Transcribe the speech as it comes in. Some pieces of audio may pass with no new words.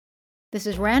This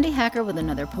is Randy Hacker with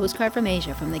another postcard from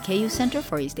Asia from the KU Center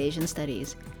for East Asian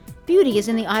Studies. Beauty is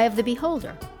in the eye of the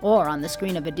beholder, or on the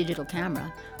screen of a digital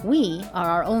camera. We are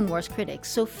our own worst critics,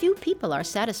 so few people are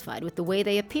satisfied with the way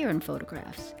they appear in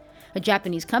photographs. A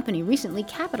Japanese company recently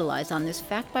capitalized on this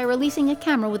fact by releasing a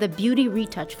camera with a beauty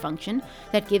retouch function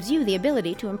that gives you the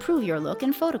ability to improve your look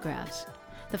in photographs.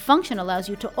 The function allows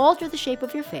you to alter the shape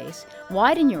of your face,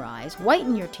 widen your eyes,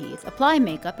 whiten your teeth, apply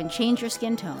makeup, and change your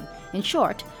skin tone. In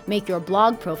short, make your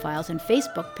blog profiles and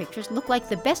Facebook pictures look like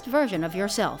the best version of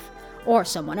yourself, or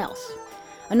someone else.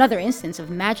 Another instance of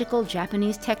magical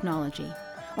Japanese technology.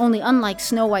 Only unlike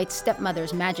Snow White's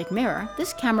stepmother's magic mirror,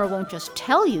 this camera won't just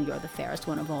tell you you're the fairest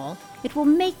one of all, it will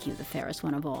make you the fairest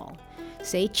one of all.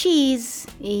 Say cheese,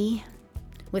 E.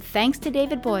 With thanks to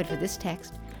David Boyd for this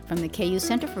text, from the KU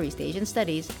Center for East Asian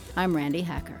Studies, I'm Randy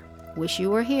Hacker. Wish you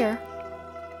were here.